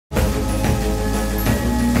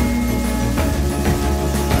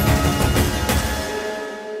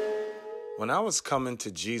When I was coming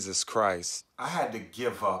to Jesus Christ, I had to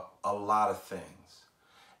give up a lot of things.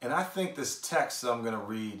 And I think this text that I'm going to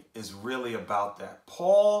read is really about that.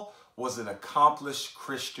 Paul was an accomplished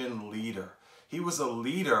Christian leader. He was a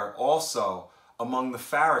leader also among the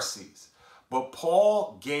Pharisees. But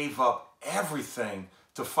Paul gave up everything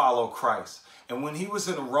to follow Christ. And when he was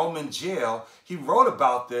in a Roman jail, he wrote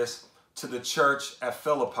about this to the church at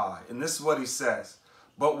Philippi. And this is what he says: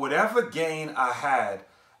 "But whatever gain I had,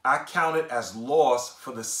 I counted as loss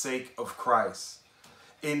for the sake of Christ.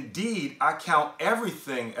 Indeed, I count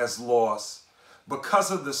everything as loss because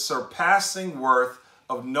of the surpassing worth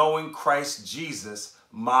of knowing Christ Jesus,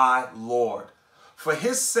 my Lord. For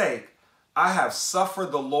his sake, I have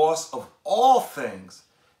suffered the loss of all things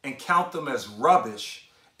and count them as rubbish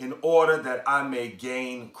in order that I may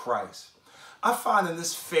gain Christ." I find in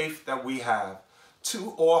this faith that we have,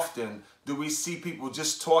 too often do we see people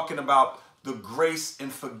just talking about the grace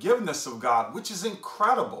and forgiveness of God, which is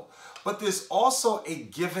incredible. But there's also a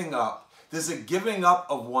giving up. There's a giving up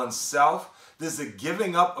of oneself. There's a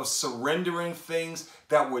giving up of surrendering things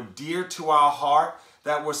that were dear to our heart,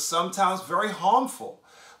 that were sometimes very harmful.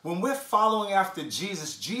 When we're following after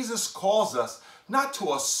Jesus, Jesus calls us not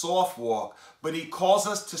to a soft walk, but he calls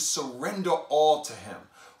us to surrender all to him.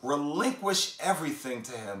 Relinquish everything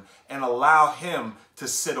to him and allow him to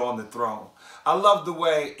sit on the throne. I love the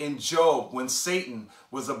way in Job, when Satan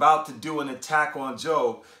was about to do an attack on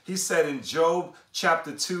Job, he said in Job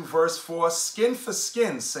chapter 2, verse 4, "Skin for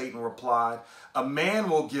skin," Satan replied, "a man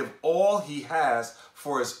will give all he has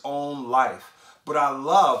for his own life." But I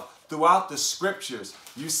love throughout the scriptures,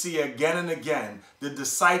 you see again and again the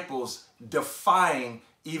disciples defying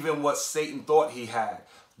even what Satan thought he had,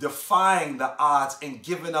 defying the odds and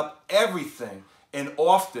giving up everything, and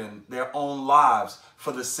often their own lives,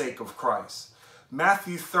 for the sake of Christ.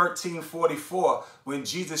 Matthew 13:44, when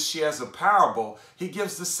Jesus shares a parable, he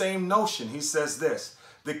gives the same notion. He says this: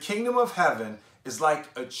 "The kingdom of heaven is like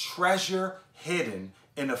a treasure hidden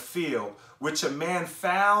in a field, which a man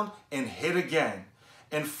found and hid again.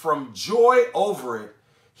 And from joy over it,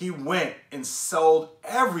 he went and sold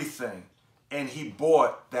everything, and he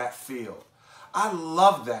bought that field." I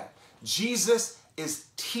love that. Jesus is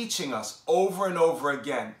teaching us over and over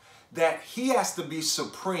again that he has to be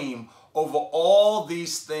supreme over all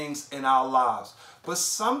these things in our lives. But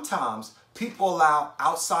sometimes people allow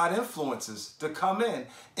outside influences to come in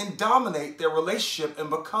and dominate their relationship and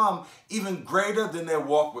become even greater than their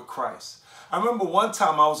walk with Christ. I remember one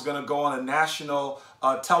time I was going to go on a national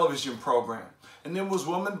television program, and there was a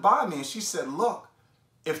woman by me, and she said, "Look,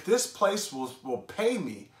 if this place will pay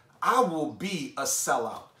me, I will be a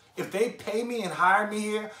sellout. If they pay me and hire me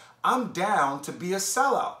here, I'm down to be a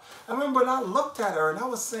sellout." I remember, and I looked at her and I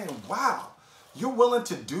was saying, wow, you're willing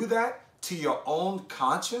to do that to your own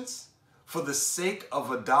conscience for the sake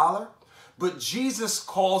of $1? But Jesus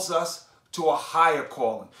calls us to a higher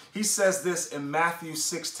calling. He says this in Matthew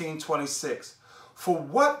 16:26, "For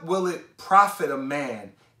what will it profit a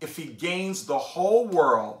man if he gains the whole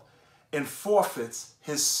world and forfeits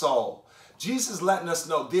his soul?" Jesus is letting us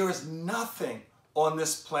know there is nothing on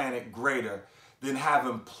this planet greater than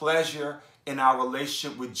having pleasure in our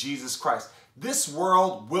relationship with Jesus Christ. This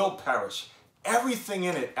world will perish. Everything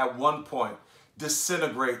in it at one point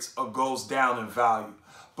disintegrates or goes down in value.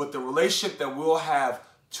 But the relationship that we'll have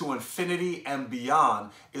to infinity and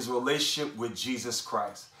beyond is a relationship with Jesus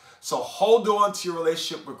Christ. So hold on to your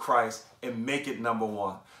relationship with Christ and make it number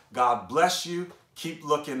one. God bless you. Keep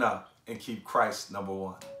looking up and keep Christ number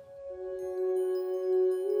one.